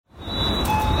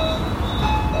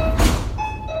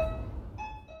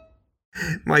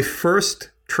My first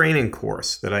training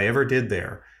course that I ever did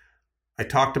there, I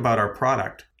talked about our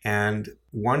product, and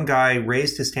one guy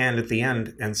raised his hand at the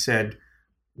end and said,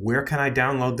 "Where can I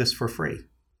download this for free?"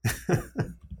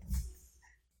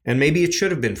 And maybe it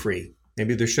should have been free.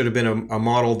 Maybe there should have been a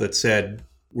model that said,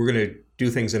 we're going to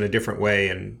do things in a different way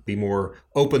and be more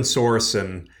open source,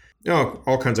 and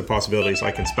all kinds of possibilities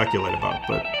I can speculate about.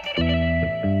 But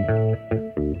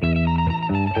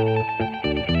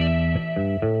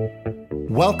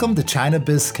welcome to China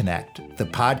Biz Connect, the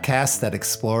podcast that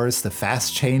explores the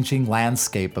fast-changing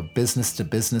landscape of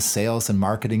business-to-business sales and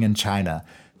marketing in China,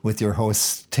 with your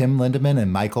hosts Tim Lindemann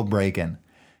and Michael Bragan.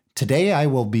 Today, I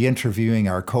will be interviewing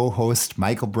our co-host,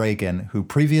 Michael Bragan, who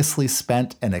previously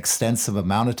spent an extensive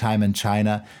amount of time in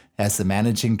China as the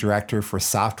Managing Director for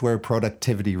Software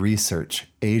Productivity Research,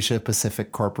 Asia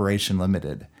Pacific Corporation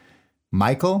Limited.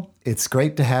 Michael, it's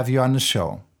great to have you on the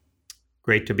show.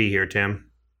 Great to be here, Tim.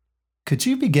 Could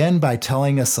you begin by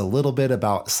telling us a little bit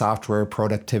about Software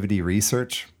Productivity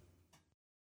Research?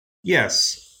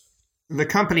 Yes. The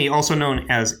company, also known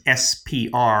as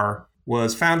SPR,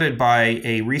 was founded by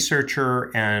a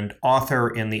researcher and author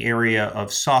in the area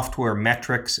of software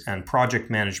metrics and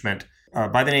project management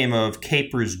by the name of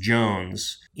Capers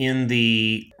Jones in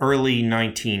the early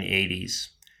 1980s.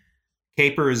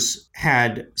 Capers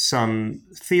had some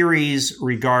theories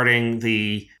regarding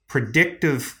the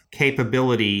predictive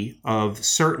capability of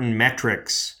certain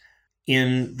metrics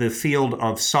in the field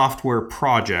of software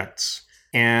projects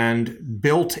and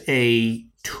built a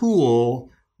tool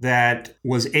that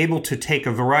was able to take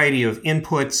a variety of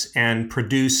inputs and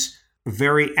produce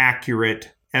very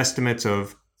accurate estimates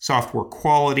of software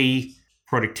quality,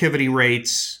 productivity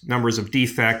rates, numbers of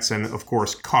defects, and of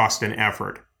course, cost and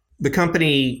effort. The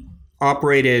company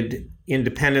operated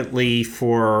independently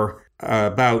for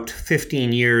about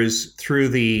 15 years through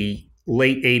the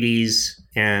late 80s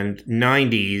and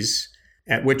 90s,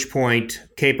 at which point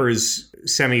Capers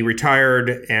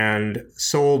semi-retired and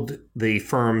sold the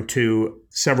firm to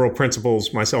several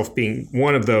principals, myself being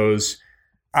one of those.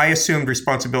 I assumed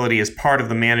responsibility as part of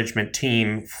the management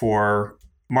team for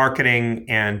marketing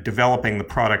and developing the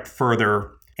product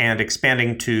further and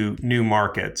expanding to new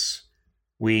markets.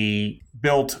 We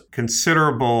built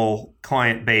considerable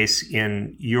client base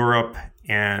in Europe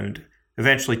and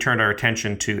eventually turned our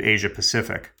attention to Asia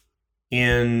Pacific.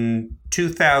 In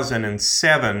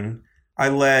 2007, I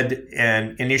led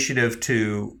an initiative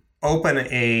to open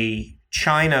a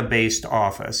China-based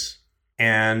office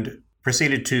and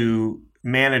proceeded to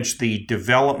manage the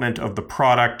development of the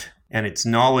product and its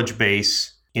knowledge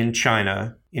base in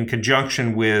China in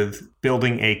conjunction with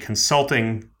building a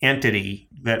consulting entity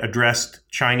that addressed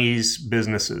Chinese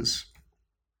businesses.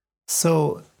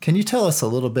 So, can you tell us a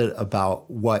little bit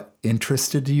about what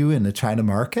interested you in the China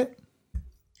market?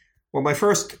 Well, my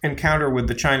first encounter with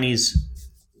the Chinese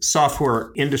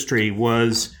software industry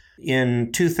was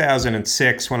in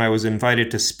 2006 when I was invited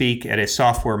to speak at a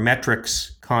software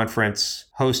metrics conference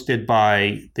hosted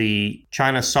by the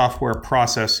China Software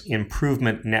Process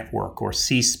Improvement Network, or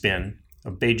CSPIN,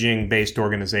 a Beijing-based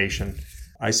organization.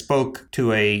 I spoke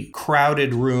to a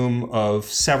crowded room of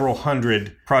several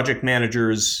hundred project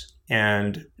managers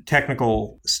and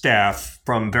technical staff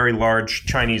from very large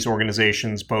Chinese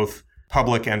organizations, both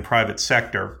public and private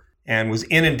sector, and was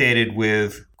inundated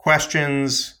with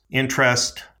questions,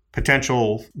 interest,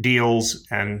 potential deals,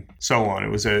 and so on. It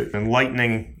was an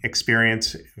enlightening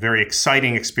experience, very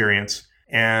exciting experience,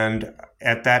 and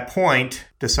at that point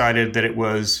decided that it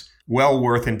was well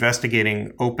worth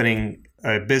investigating opening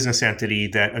a business entity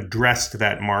that addressed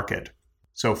that market.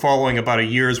 So following about a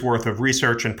year's worth of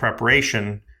research and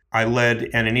preparation, I led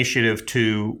an initiative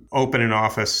to open an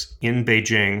office in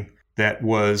Beijing that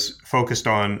was focused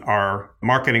on our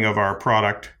marketing of our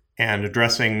product and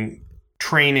addressing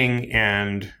training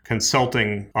and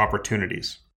consulting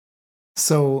opportunities.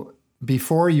 So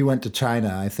before you went to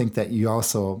China, I think that you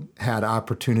also had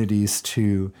opportunities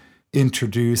to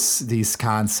introduce these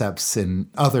concepts in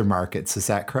other markets. Is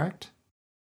that correct?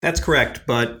 That's correct,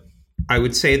 but I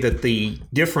would say that the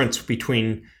difference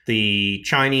between the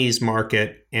Chinese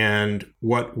market and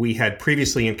what we had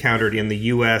previously encountered in the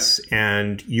US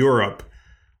and Europe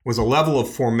was a level of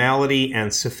formality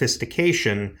and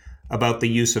sophistication about the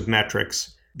use of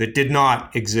metrics that did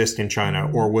not exist in China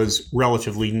or was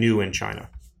relatively new in China.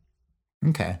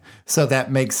 Okay. So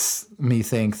that makes me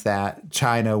think that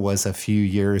China was a few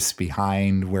years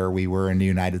behind where we were in the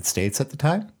United States at the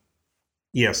time?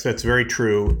 Yes, that's very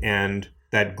true. And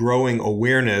that growing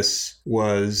awareness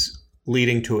was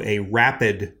leading to a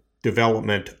rapid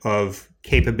development of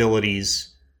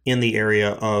capabilities in the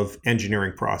area of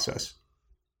engineering process.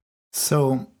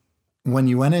 So When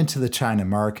you went into the China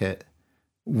market,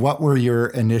 what were your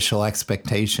initial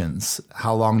expectations?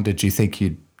 How long did you think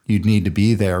you'd need to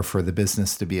be there for the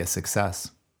business to be a success?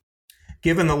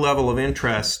 Given the level of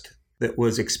interest that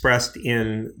was expressed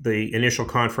in the initial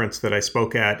conference that I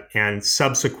spoke at and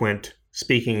subsequent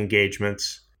speaking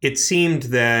engagements, it seemed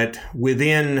that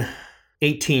within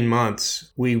 18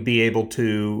 months, we'd be able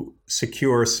to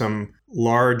secure some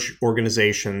large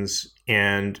organizations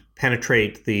and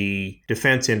penetrate the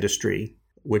defense industry,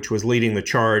 which was leading the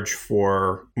charge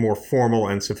for more formal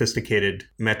and sophisticated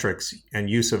metrics and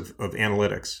use of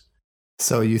analytics.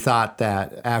 So you thought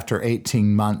that after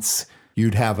 18 months,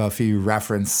 you'd have a few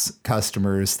reference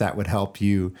customers that would help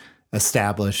you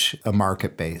establish a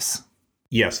market base.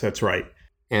 Yes, that's right.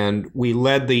 And we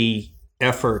led the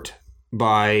effort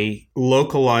by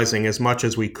localizing as much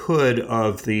as we could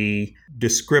of the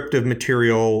descriptive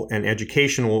material and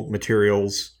educational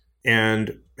materials,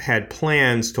 and had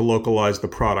plans to localize the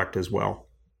product as well.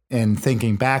 And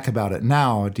thinking back about it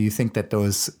now, do you think that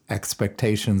those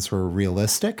expectations were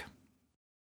realistic?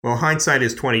 Well, hindsight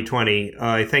is 20/20.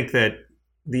 I think that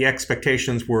the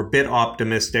expectations were a bit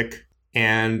optimistic,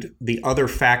 and the other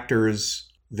factors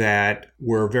that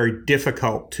were very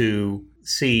difficult to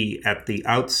see at the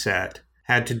outset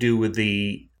had to do with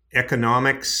the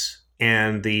economics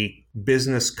and the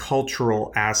business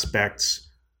cultural aspects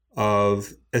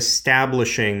of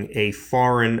establishing a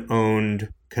foreign-owned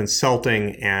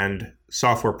consulting and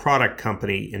software product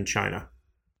company in China.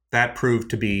 That proved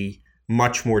to be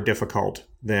much more difficult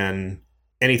than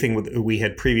anything we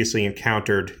had previously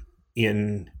encountered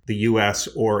in the US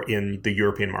or in the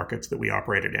European markets that we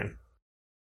operated in.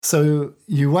 So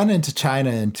you went into China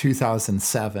in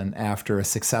 2007 after a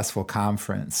successful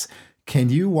conference. Can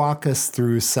you walk us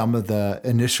through some of the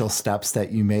initial steps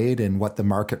that you made and what the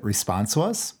market response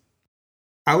was?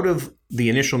 Out of the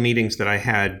initial meetings that I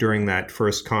had during that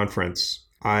first conference,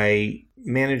 I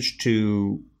managed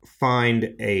to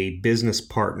find a business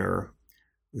partner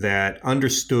that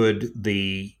understood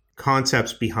the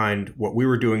concepts behind what we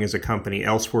were doing as a company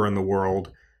elsewhere in the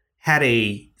world, had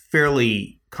a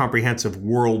fairly comprehensive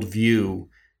worldview,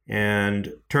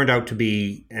 and turned out to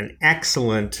be an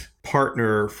excellent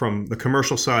partner from the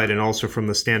commercial side and also from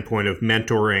the standpoint of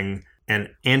mentoring and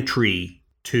entry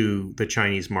to the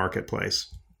Chinese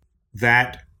marketplace.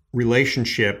 That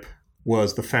relationship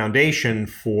was the foundation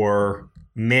for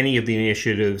many of the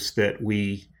initiatives that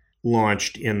we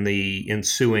launched in the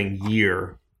ensuing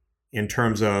year in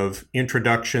terms of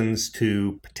introductions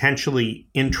to potentially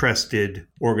interested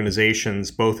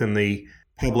organizations, both in the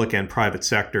public and private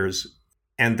sectors.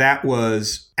 And that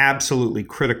was absolutely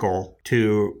critical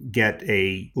to get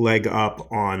a leg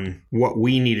up on what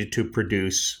we needed to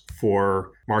produce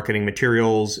for marketing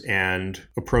materials and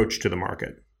approach to the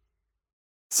market.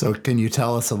 So can you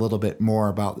tell us a little bit more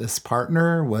about this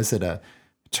partner? Was it a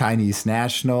Chinese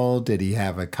national? Did he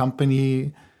have a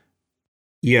company?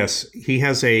 Yes, he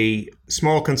has a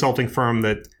small consulting firm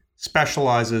that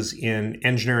specializes in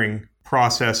engineering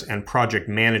process and project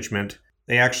management.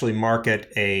 They actually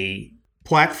market a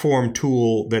platform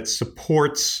tool that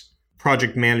supports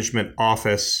project management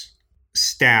office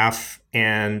staff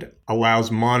and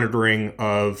allows monitoring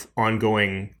of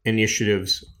ongoing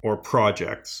initiatives or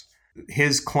projects.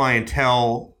 His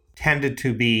clientele tended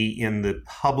to be in the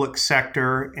public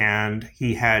sector, and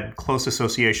he had close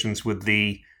associations with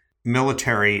the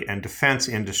military and defense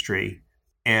industry,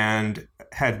 and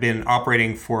had been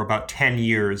operating for about 10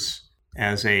 years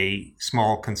as a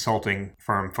small consulting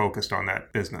firm focused on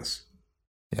that business.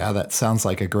 Yeah, that sounds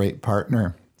like a great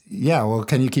partner. Yeah, well,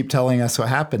 can you keep telling us what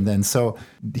happened then? So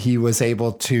he was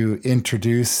able to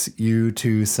introduce you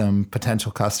to some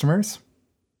potential customers?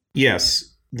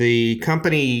 Yes, the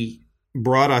company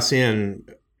brought us in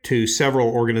to several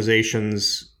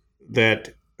organizations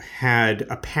that had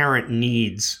apparent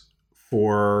needs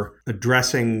for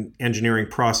addressing engineering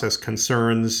process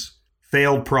concerns,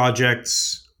 failed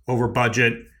projects, over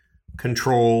budget,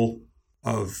 control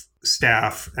of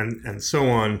staff, and so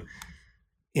on.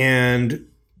 And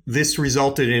this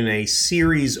resulted in a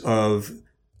series of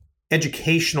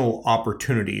educational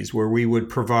opportunities where we would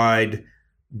provide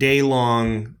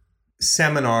day-long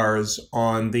seminars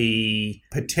on the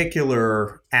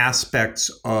particular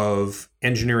aspects of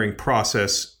engineering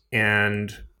process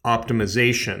and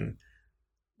optimization.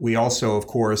 We also, of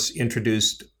course,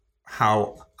 introduced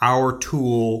how our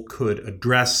tool could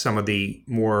address some of the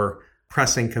more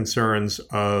pressing concerns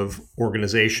of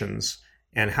organizations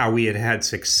and how we had had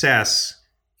success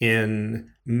in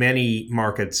many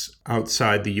markets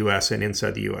outside the US and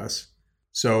inside the US.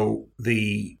 So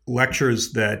the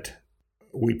lectures that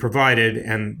we provided,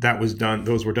 and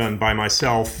those were done by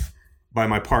myself by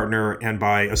my partner and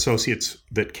by associates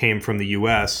that came from the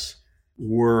US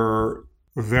were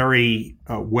very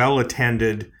well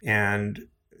attended and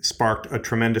sparked a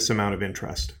tremendous amount of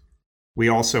interest. We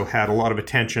also had a lot of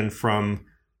attention from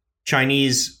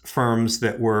Chinese firms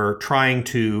that were trying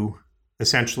to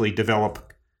essentially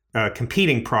develop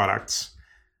competing products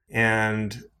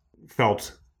and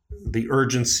felt the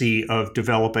urgency of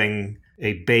developing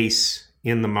a base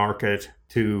in the market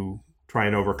to try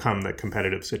and overcome the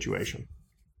competitive situation.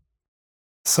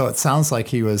 So it sounds like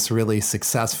he was really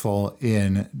successful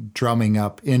in drumming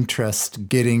up interest,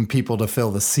 getting people to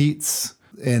fill the seats.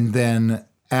 And then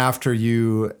after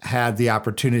you had the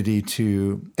opportunity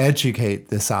to educate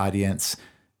this audience,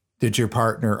 did your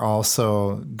partner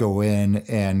also go in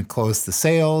and close the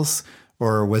sales?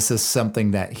 Or was this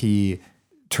something that he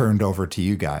turned over to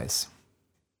you guys?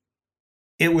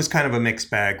 It was kind of a mixed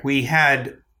bag. We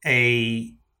had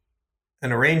an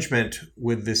arrangement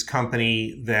with this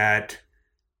company that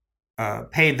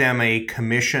paid them a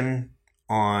commission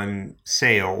on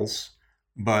sales,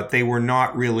 but they were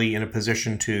not really in a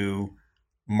position to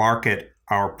market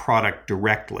our product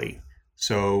directly.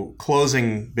 So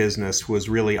closing business was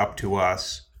really up to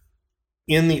us.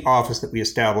 In the office that we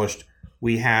established,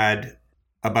 we had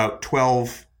about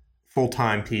 12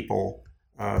 full-time people.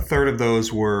 A third of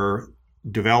those were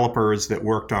developers that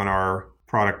worked on our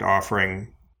product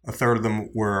offering. A third of them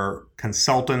were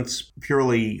consultants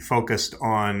purely focused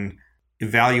on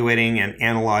evaluating and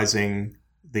analyzing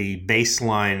the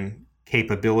baseline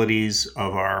capabilities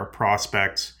of our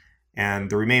prospects.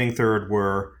 And the remaining third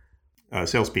were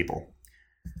salespeople.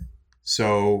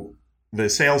 So the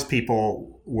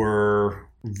salespeople were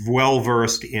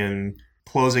well-versed in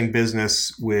closing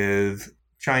business with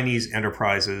Chinese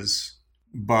enterprises,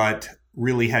 but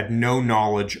really had no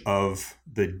knowledge of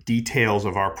the details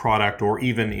of our product or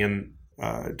even in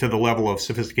to the level of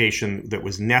sophistication that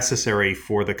was necessary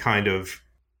for the kind of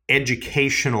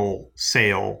educational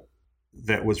sale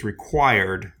that was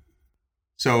required.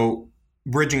 So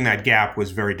bridging that gap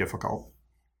was very difficult.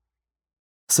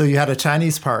 So you had a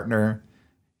Chinese partner,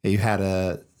 you had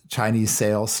a Chinese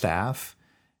sales staff,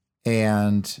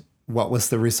 and what was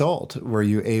the result? Were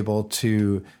you able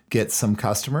to get some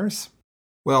customers?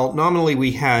 Well, nominally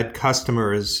we had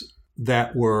customers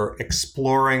that were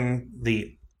exploring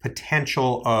the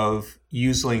potential of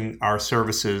using our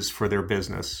services for their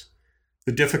business.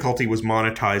 The difficulty was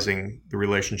monetizing the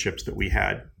relationships that we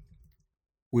had.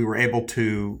 We were able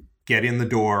to get in the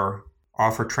door,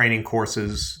 offer training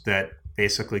courses that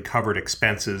basically covered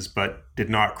expenses but did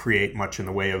not create much in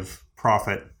the way of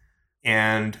profit.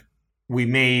 And we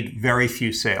made very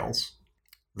few sales.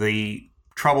 The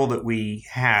trouble that we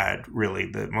had, really,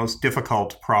 the most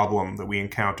difficult problem that we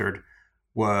encountered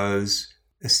was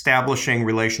establishing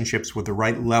relationships with the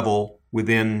right level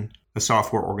within a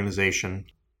software organization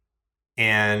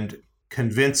and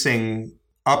convincing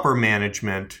upper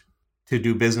management to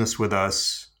do business with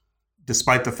us,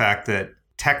 despite the fact that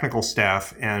technical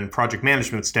staff and project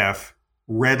management staff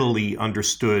readily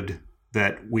understood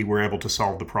that we were able to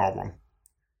solve the problem.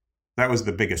 That was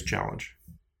the biggest challenge.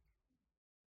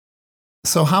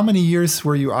 So how many years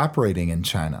were you operating in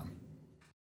China?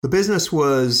 The business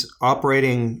was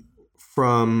operating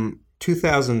from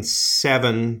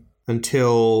 2007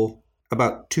 until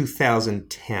about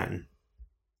 2010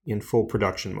 in full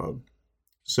production mode.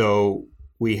 So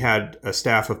we had a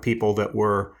staff of people that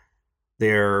were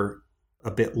there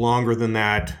a bit longer than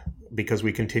that because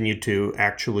we continued to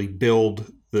actually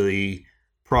build the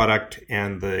product,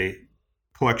 and the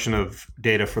collection of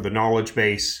data for the knowledge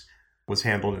base was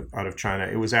handled out of China.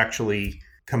 It was actually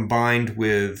combined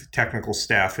with technical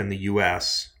staff in the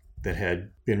US that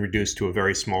had been reduced to a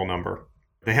very small number.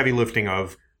 The heavy lifting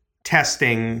of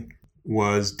testing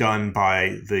was done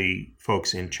by the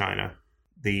folks in China.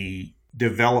 The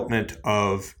development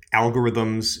of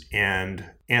algorithms and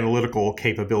analytical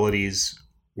capabilities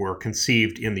were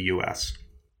conceived in the US.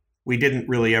 We didn't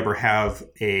really ever have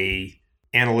an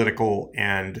analytical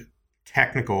and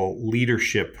technical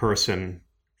leadership person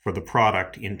for the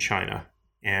product in China.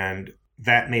 And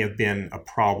that may have been a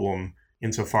problem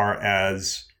insofar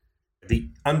as the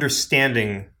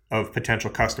understanding of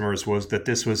potential customers was that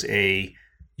this was a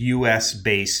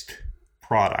US-based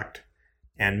product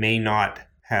and may not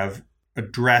have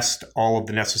addressed all of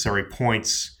the necessary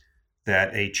points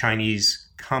that a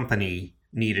Chinese company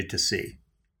needed to see.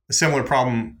 A similar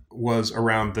problem was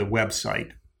around the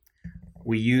website.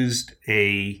 We used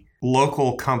a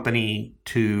local company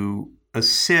to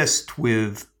assist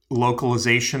with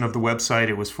localization of the website.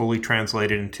 It was fully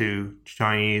translated into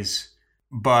Chinese,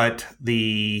 but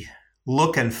the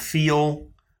look and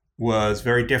feel was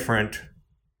very different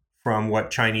from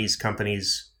what Chinese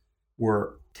companies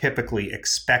were typically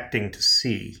expecting to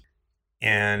see.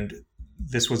 And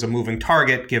this was a moving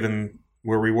target given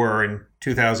where we were in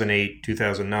 2008,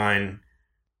 2009.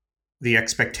 The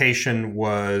expectation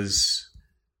was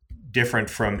different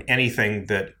from anything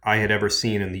that I had ever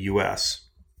seen in the US.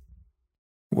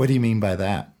 What do you mean by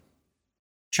that?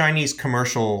 Chinese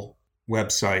commercial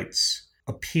websites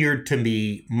appeared to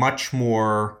be much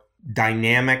more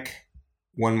dynamic,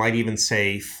 one might even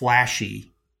say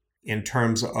flashy, in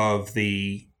terms of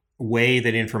the way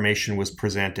that information was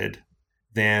presented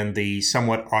than the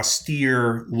somewhat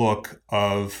austere look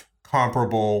of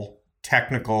comparable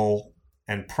technical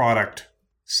and product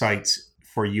sites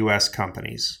for US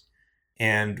companies.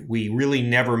 And we really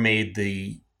never made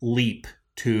the leap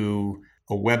to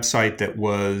a website that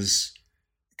was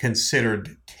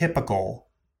considered typical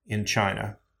in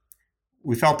China.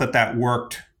 We felt that that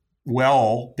worked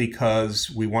well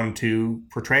because we wanted to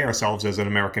portray ourselves as an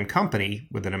American company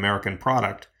with an American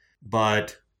product.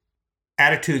 But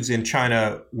attitudes in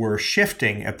China were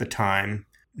shifting at the time,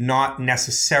 not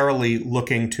necessarily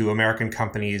looking to American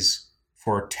companies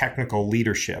for technical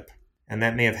leadership. And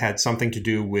that may have had something to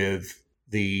do with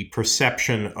the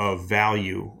perception of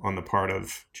value on the part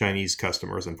of Chinese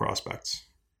customers and prospects.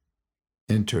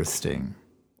 Interesting.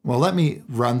 Well, let me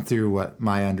run through what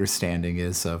my understanding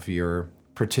is of your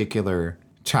particular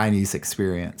Chinese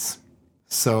experience.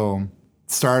 So,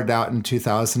 started out in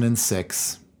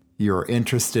 2006. You're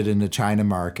interested in the China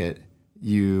market.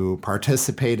 You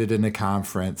participated in a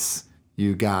conference.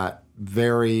 You got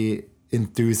very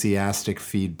enthusiastic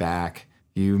feedback.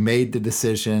 You made the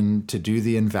decision to do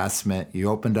the investment. You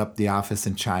opened up the office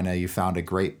in China. You found a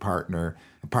great partner,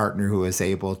 a partner who was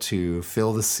able to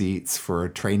fill the seats for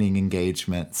training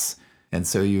engagements. And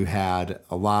so you had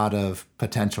a lot of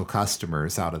potential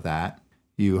customers out of that.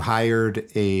 You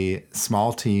hired a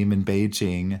small team in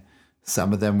Beijing.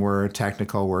 Some of them were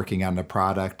technical, working on the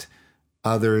product.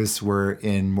 Others were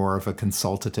in more of a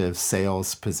consultative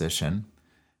sales position.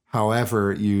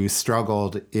 However, you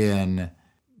struggled in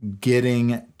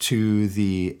getting to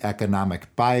the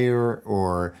economic buyer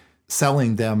or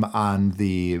selling them on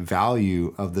the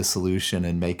value of the solution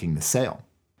and making the sale.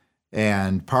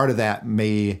 And part of that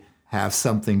may have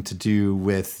something to do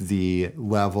with the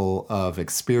level of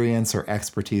experience or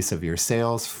expertise of your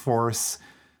sales force.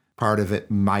 Part of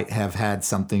it might have had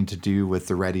something to do with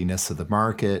the readiness of the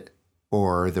market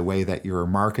or the way that you're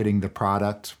marketing the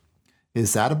product.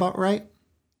 Is that about right?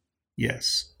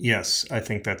 Yes, I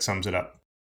think that sums it up.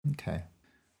 Okay.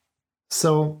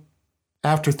 So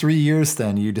after 3 years,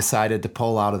 then you decided to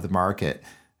pull out of the market.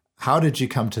 How did you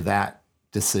come to that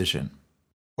decision?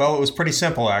 Well, it was pretty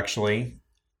simple, actually.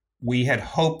 We had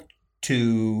hoped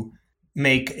to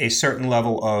make a certain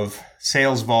level of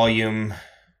sales volume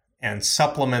and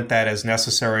supplement that as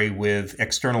necessary with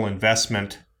external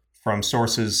investment from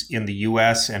sources in the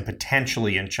US and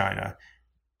potentially in China.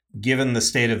 Given the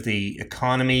state of the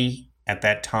economy at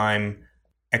that time,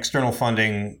 external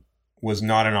funding was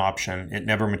not an option. It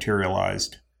never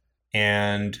materialized.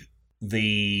 And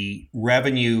the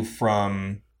revenue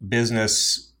from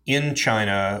business in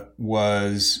China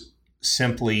was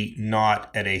simply not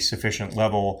at a sufficient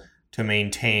level to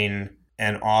maintain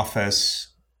an office.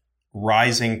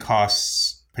 Rising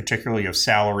costs, particularly of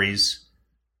salaries,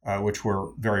 which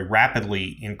were very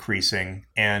rapidly increasing,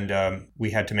 and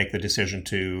we had to make the decision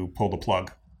to pull the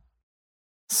plug.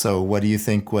 So what do you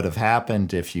think would have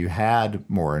happened if you had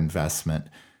more investment?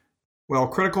 Well,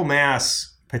 critical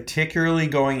mass, particularly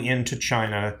going into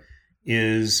China,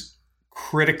 is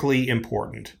critically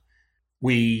important.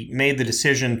 We made the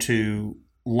decision to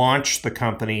launch the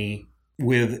company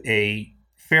with a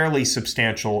fairly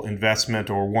substantial investment,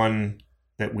 or one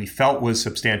that we felt was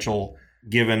substantial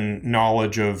given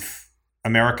knowledge of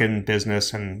American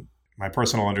business and my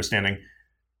personal understanding.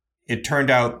 It turned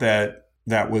out that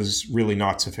that was really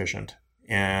not sufficient.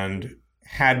 And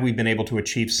had we been able to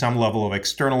achieve some level of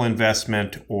external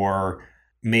investment or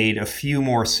made a few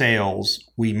more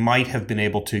sales, we might have been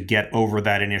able to get over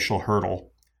that initial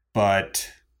hurdle.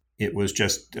 But it was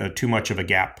just too much of a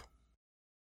gap.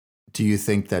 Do you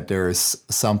think that there's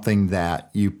something that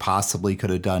you possibly could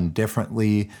have done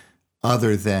differently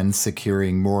other than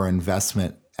securing more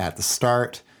investment at the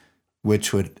start,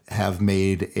 which would have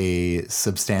made a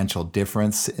substantial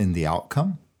difference in the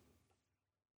outcome?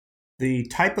 The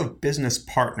type of business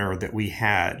partner that we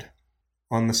had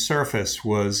on the surface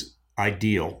was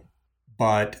ideal,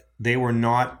 but they were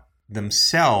not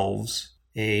themselves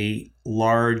a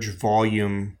large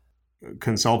volume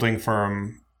consulting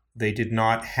firm. They did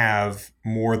not have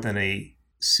more than a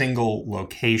single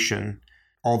location.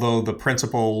 although the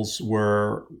principals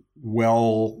were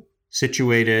well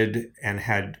situated and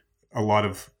had a lot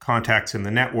of contacts in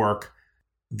the network,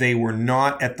 they were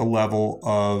not at the level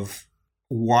of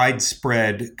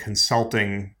widespread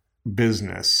consulting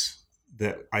business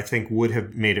that I think would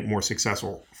have made it more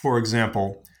successful. For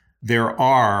example, there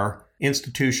are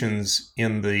institutions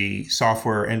in the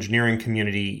software engineering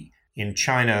community in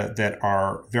China that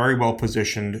are very well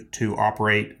positioned to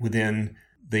operate within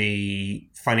the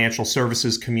financial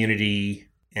services community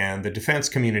and the defense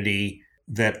community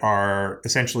that are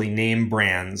essentially name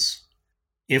brands.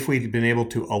 If we'd been able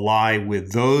to ally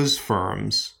with those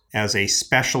firms as a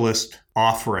specialist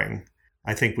offering,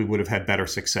 I think we would have had better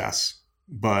success.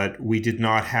 But we did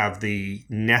not have the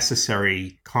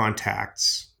necessary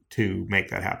contacts to make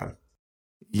that happen.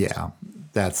 Yeah,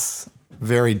 that's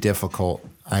very difficult,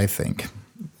 I think,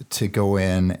 to go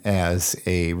in as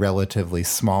a relatively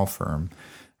small firm.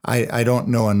 I don't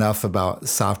know enough about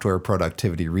software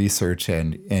productivity research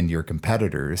and your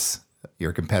competitors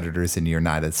in the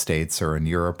United States or in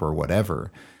Europe or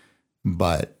whatever.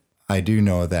 But I do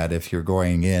know that if you're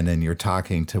going in and you're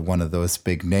talking to one of those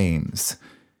big names,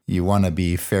 you want to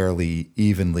be fairly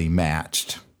evenly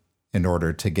matched in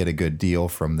order to get a good deal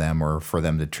from them or for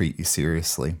them to treat you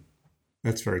seriously.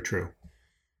 That's very true.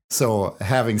 So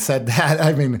having said that,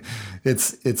 I mean,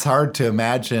 it's hard to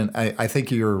imagine. I think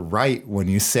you're right when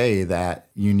you say that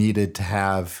you needed to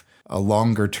have a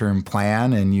longer term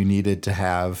plan and you needed to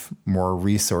have more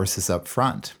resources up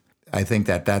front. I think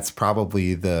that that's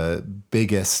probably the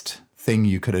biggest thing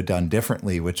you could have done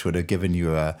differently, which would have given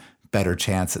you a better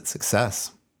chance at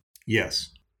success. Yes.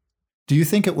 Do you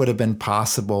think it would have been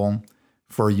possible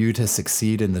for you to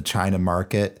succeed in the China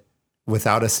market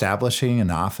without establishing an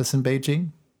office in Beijing?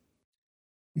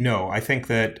 No, I think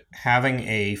that having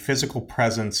a physical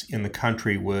presence in the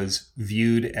country was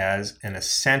viewed as an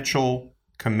essential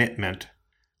commitment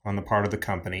on the part of the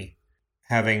company.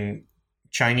 Having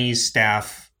Chinese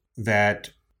staff that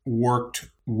worked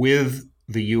with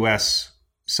the U.S.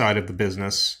 side of the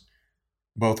business,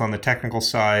 both on the technical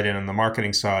side and on the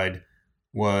marketing side,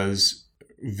 was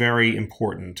very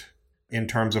important in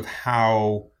terms of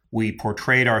how we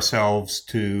portrayed ourselves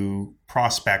to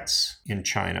prospects in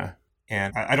China.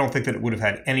 And I don't think that it would have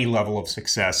had any level of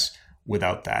success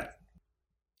without that.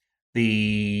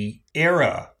 The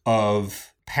era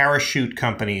of parachute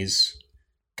companies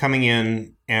coming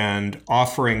in and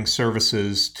offering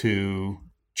services to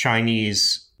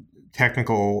Chinese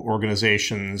technical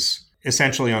organizations,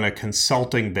 essentially on a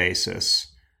consulting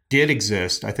basis, did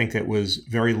exist. I think that was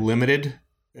very limited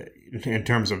in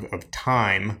terms of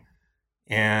time.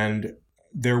 And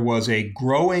there was a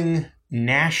growing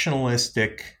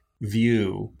nationalistic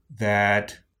view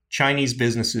that Chinese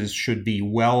businesses should be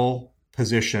well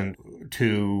positioned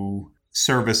to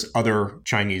service other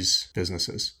Chinese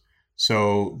businesses.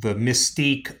 So the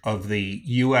mystique of the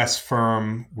US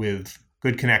firm with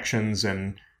good connections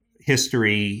and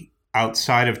history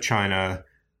outside of China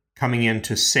coming in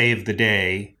to save the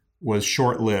day was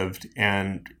short-lived.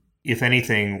 And if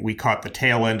anything, we caught the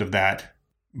tail end of that,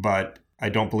 but I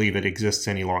don't believe it exists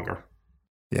any longer.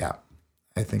 Yeah,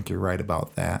 I think you're right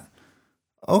about that.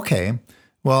 Okay.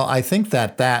 Well, I think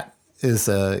that is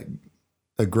a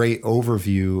great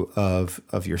overview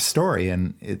of your story,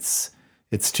 and it's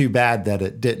too bad that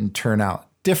it didn't turn out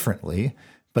differently,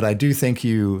 but I do think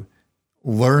you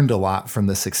learned a lot from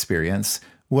this experience.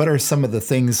 What are some of the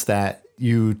things that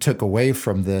you took away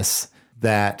from this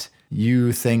that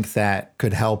you think that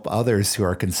could help others who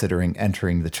are considering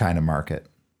entering the China market?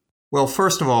 Well,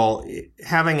 first of all,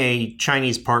 having a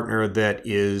Chinese partner that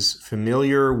is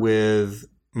familiar with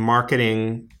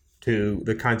marketing to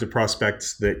the kinds of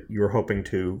prospects that you're hoping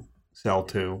to sell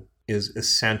to is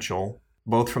essential,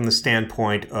 both from the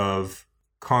standpoint of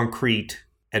concrete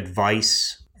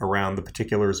advice around the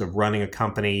particulars of running a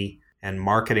company and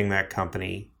marketing that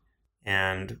company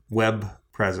and web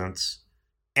presence,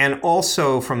 and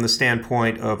also from the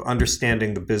standpoint of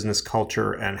understanding the business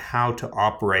culture and how to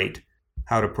operate,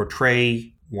 how to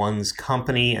portray one's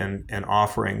company and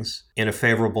offerings in a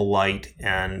favorable light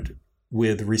and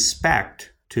with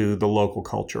respect to the local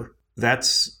culture.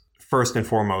 That's first and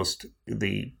foremost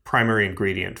the primary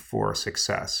ingredient for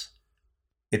success.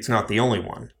 It's not the only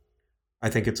one. I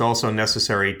think it's also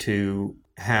necessary to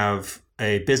have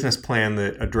a business plan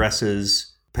that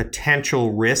addresses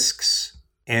potential risks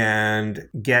and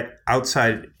get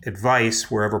outside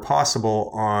advice wherever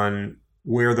possible on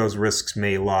where those risks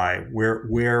may lie,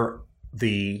 where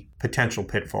the potential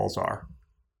pitfalls are.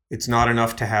 It's not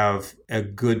enough to have a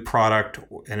good product,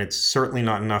 and it's certainly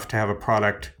not enough to have a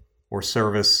product or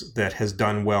service that has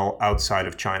done well outside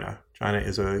of China. China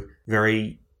is a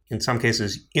very, in some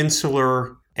cases,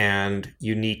 insular and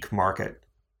unique market.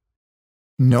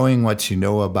 Knowing what you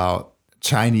know about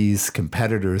Chinese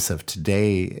competitors of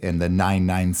today and the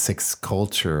 996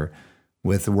 culture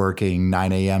with working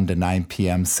 9 a.m. to 9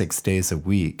 p.m. 6 days a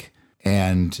week,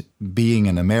 and being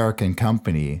an American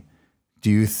company, do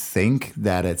you think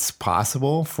that it's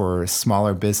possible for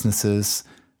smaller businesses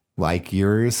like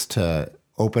yours to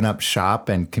open up shop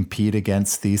and compete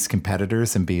against these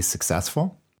competitors and be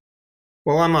successful?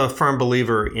 Well, I'm a firm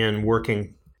believer in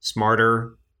working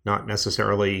smarter, not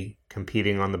necessarily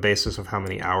competing on the basis of how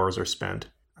many hours are spent.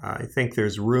 I think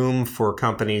there's room for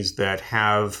companies that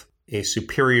have a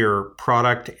superior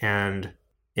product and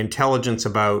intelligence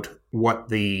about what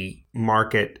the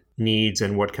market needs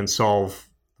and what can solve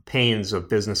the pains of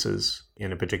businesses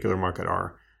in a particular market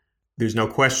are. There's no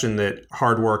question that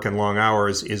hard work and long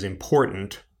hours is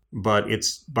important, but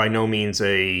it's by no means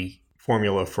a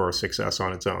formula for success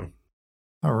on its own.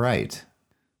 All right.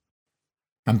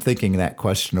 I'm thinking that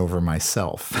question over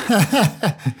myself.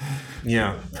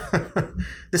 Yeah.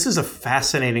 This is a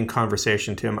fascinating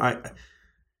conversation, Tim. I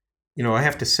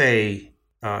have to say,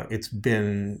 it's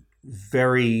been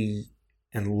very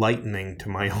enlightening to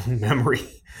my own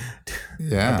memory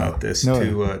about this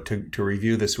to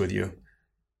review this with you.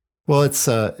 Well, it's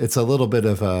a little bit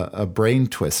of a brain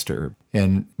twister.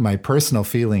 And my personal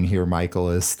feeling here, Michael,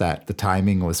 is that the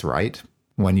timing was right.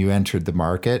 When you entered the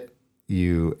market,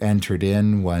 you entered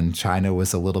in when China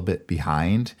was a little bit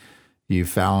behind. You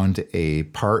found a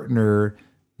partner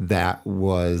that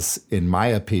was, in my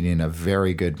opinion, a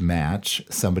very good match,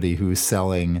 somebody who's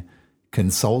selling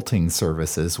consulting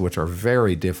services, which are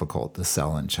very difficult to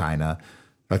sell in China,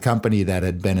 a company that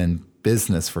had been in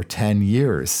business for 10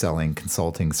 years selling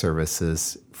consulting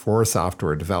services for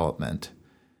software development.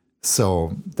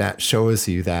 So that shows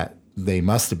you that they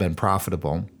must have been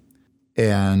profitable.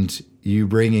 And you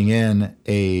bringing in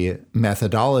a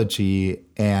methodology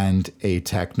and a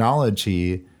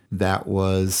technology that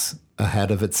was ahead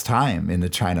of its time in the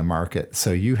China market.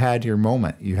 So you had your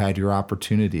moment, you had your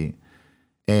opportunity.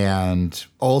 And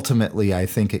ultimately, I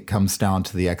think it comes down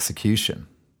to the execution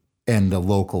and the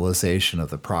localization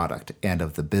of the product and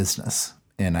of the business.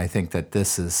 And I think that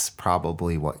this is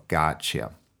probably what got you.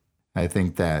 I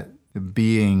think that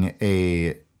being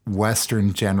a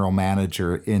Western general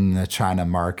manager in the China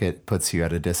market puts you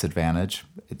at a disadvantage.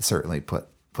 It certainly put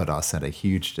us at a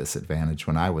huge disadvantage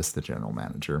when I was the general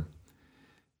manager.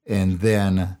 And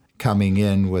then coming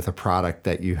in with a product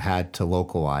that you had to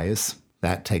localize,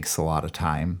 that takes a lot of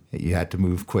time. You had to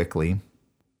move quickly.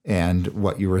 And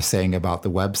what you were saying about the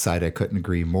website, I couldn't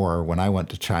agree more. When I went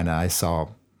to China, I saw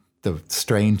the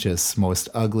strangest, most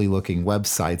ugly looking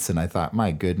websites. And I thought,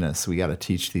 my goodness, we got to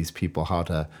teach these people how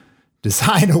to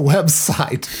design a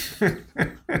website.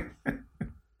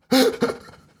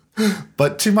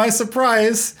 But to my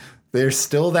surprise, they're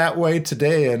still that way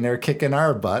today and they're kicking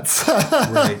our butts.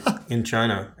 Right. In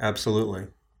China. Absolutely.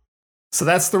 So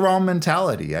that's the wrong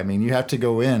mentality. I mean, you have to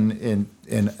go in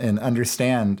and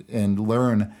understand and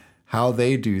learn how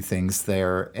they do things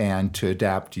there and to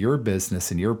adapt your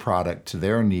business and your product to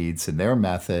their needs and their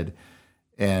method.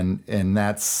 And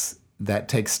that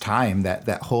takes time,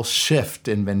 that whole shift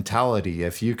in mentality.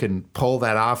 If you can pull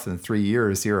that off in 3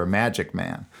 years, you're a magic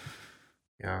man.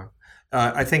 Yeah.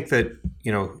 I think that,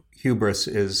 hubris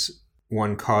is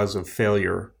one cause of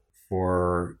failure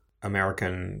for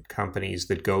American companies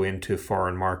that go into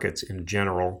foreign markets in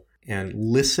general. And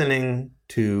listening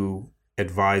to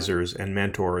advisors and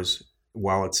mentors,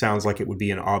 while it sounds like it would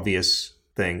be an obvious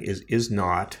thing, is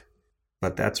not.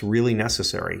 But that's really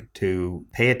necessary to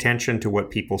pay attention to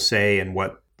what people say and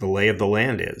what the lay of the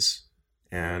land is.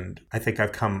 And I think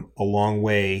I've come a long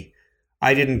way.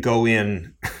 I didn't go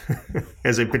in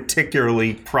as a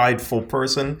particularly prideful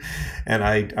person, and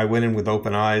I went in with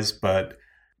open eyes, but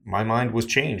my mind was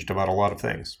changed about a lot of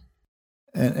things.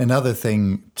 And another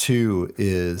thing, too,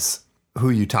 is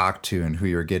who you talk to and who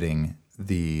you're getting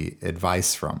the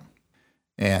advice from.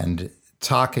 And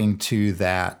talking to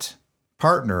that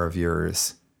partner of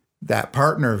yours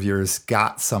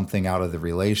got something out of the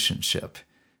relationship.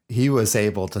 He was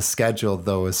able to schedule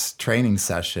those training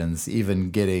sessions,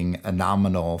 even getting a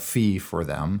nominal fee for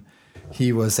them.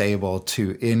 He was able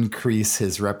to increase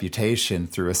his reputation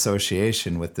through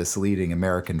association with this leading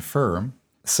American firm.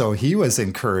 So he was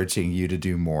encouraging you to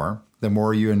do more. The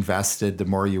more you invested, the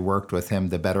more you worked with him,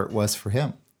 the better it was for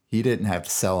him. He didn't have to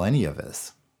sell any of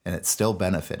this, and it still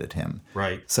benefited him.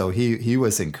 Right. So he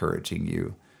was encouraging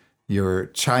you. Your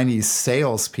Chinese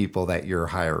salespeople that you're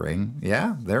hiring,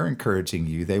 yeah, they're encouraging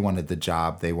you. They wanted the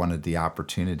job, they wanted the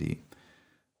opportunity.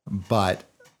 But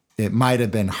it might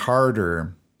have been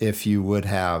harder if you would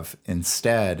have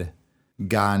instead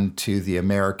gone to the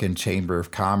American Chamber of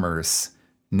Commerce,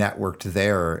 networked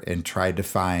there, and tried to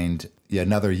find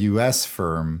another U.S.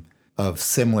 firm of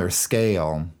similar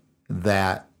scale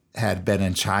that had been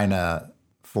in China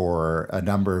for a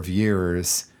number of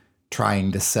years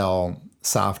trying to sell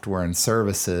software and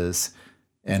services,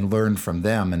 and learn from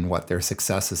them and what their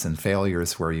successes and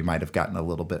failures were. You might have gotten a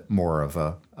little bit more of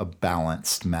a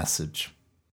balanced message.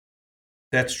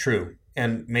 That's true.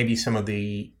 And maybe some of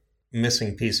the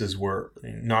missing pieces were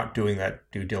not doing that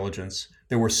due diligence.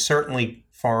 There were certainly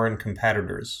foreign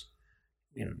competitors.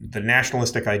 The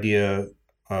nationalistic idea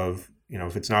of,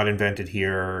 if it's not invented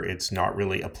here, it's not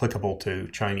really applicable to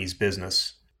Chinese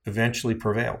business, eventually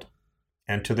prevailed.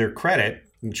 And to their credit,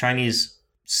 the Chinese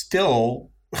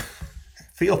still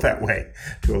feel that way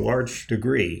to a large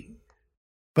degree.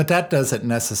 But that doesn't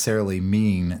necessarily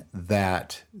mean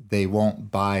that they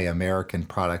won't buy American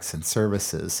products and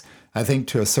services. I think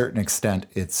to a certain extent,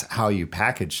 it's how you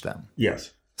package them.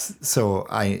 Yes. So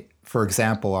for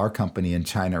example, our company in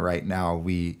China right now,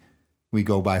 we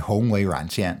go by Hongwei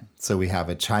Ranjian. So we have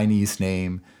a Chinese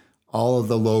name. All of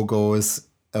the logos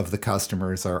of the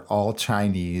customers are all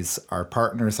Chinese. Our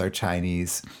partners are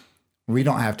Chinese. We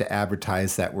don't have to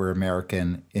advertise that we're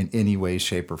American in any way,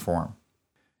 shape, or form.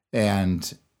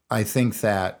 And I think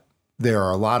that there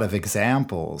are a lot of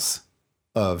examples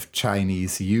of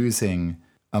Chinese using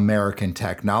American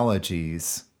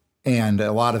technologies and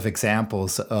a lot of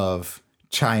examples of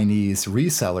Chinese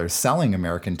resellers selling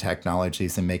American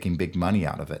technologies and making big money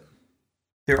out of it.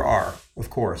 There are, of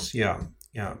course. Yeah.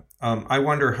 I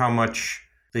wonder how much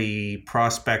the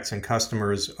prospects and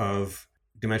customers of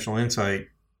Dimensional Insight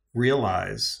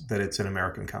realize that it's an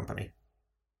American company.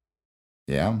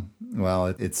 Yeah, well,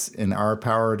 it's in our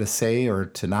power to say or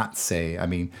to not say. I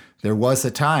mean, there was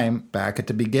a time back at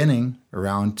the beginning,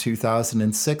 around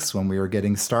 2006, when we were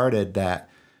getting started, that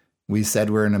we said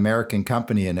we're an American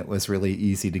company, and it was really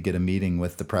easy to get a meeting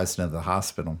with the president of the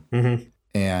hospital. Mm-hmm.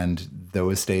 And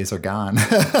those days are gone.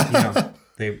 Yeah,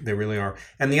 they really are.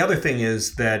 And the other thing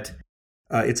is that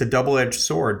it's a double-edged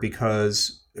sword,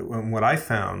 because what I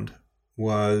found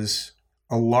was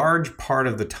a large part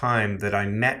of the time that I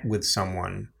met with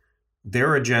someone,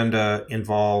 their agenda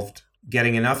involved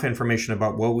getting enough information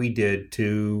about what we did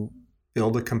to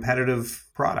build a competitive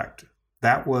product.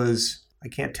 That was, I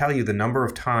can't tell you the number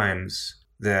of times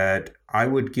that I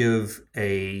would give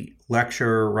a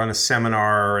lecture, run a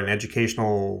seminar, an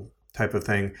educational type of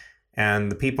thing, and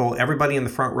the people, everybody in the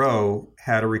front row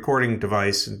had a recording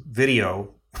device,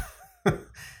 video,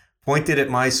 pointed at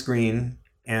my screen,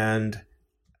 and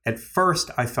at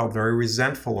first, I felt very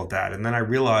resentful of that. And then I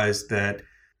realized that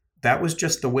that was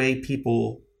just the way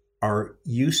people are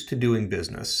used to doing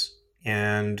business.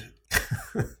 And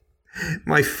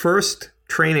my first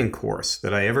training course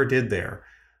that I ever did there,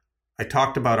 I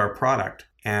talked about our product.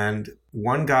 And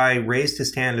one guy raised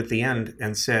his hand at the end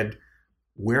and said,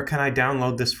 "Where can I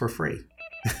download this for free?"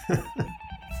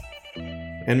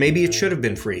 And maybe it should have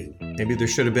been free. Maybe there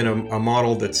should have been a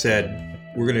model that said,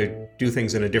 we're going to do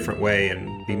things in a different way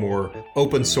and be more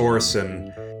open source,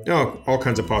 and all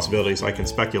kinds of possibilities I can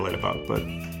speculate about.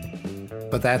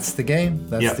 But that's the game.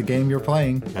 That's the game you're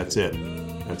playing. That's it.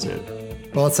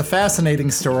 Well, it's a fascinating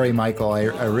story, Michael.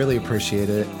 I really appreciate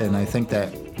it. And I think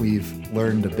that we've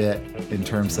learned a bit in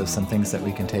terms of some things that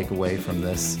we can take away from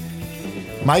this.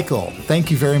 Michael,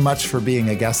 thank you very much for being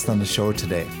a guest on the show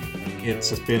today.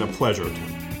 It's been a pleasure,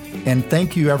 Tim. And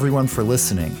thank you, everyone, for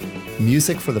listening.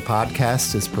 Music for the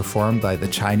podcast is performed by the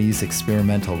Chinese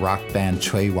experimental rock band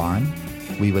Chui Wan.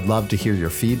 We would love to hear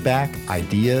your feedback,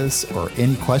 ideas, or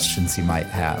any questions you might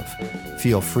have.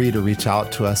 Feel free to reach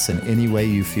out to us in any way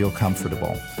you feel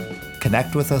comfortable.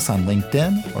 Connect with us on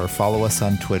LinkedIn or follow us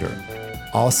on Twitter.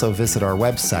 Also visit our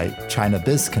website,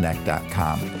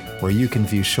 ChinaBizConnect.com, where you can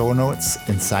view show notes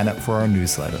and sign up for our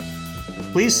newsletter.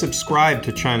 Please subscribe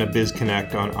to China Biz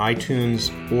Connect on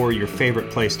iTunes or your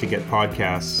favorite place to get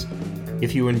podcasts.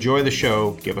 If you enjoy the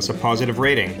show, give us a positive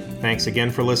rating. Thanks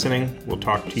again for listening. We'll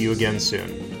talk to you again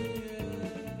soon.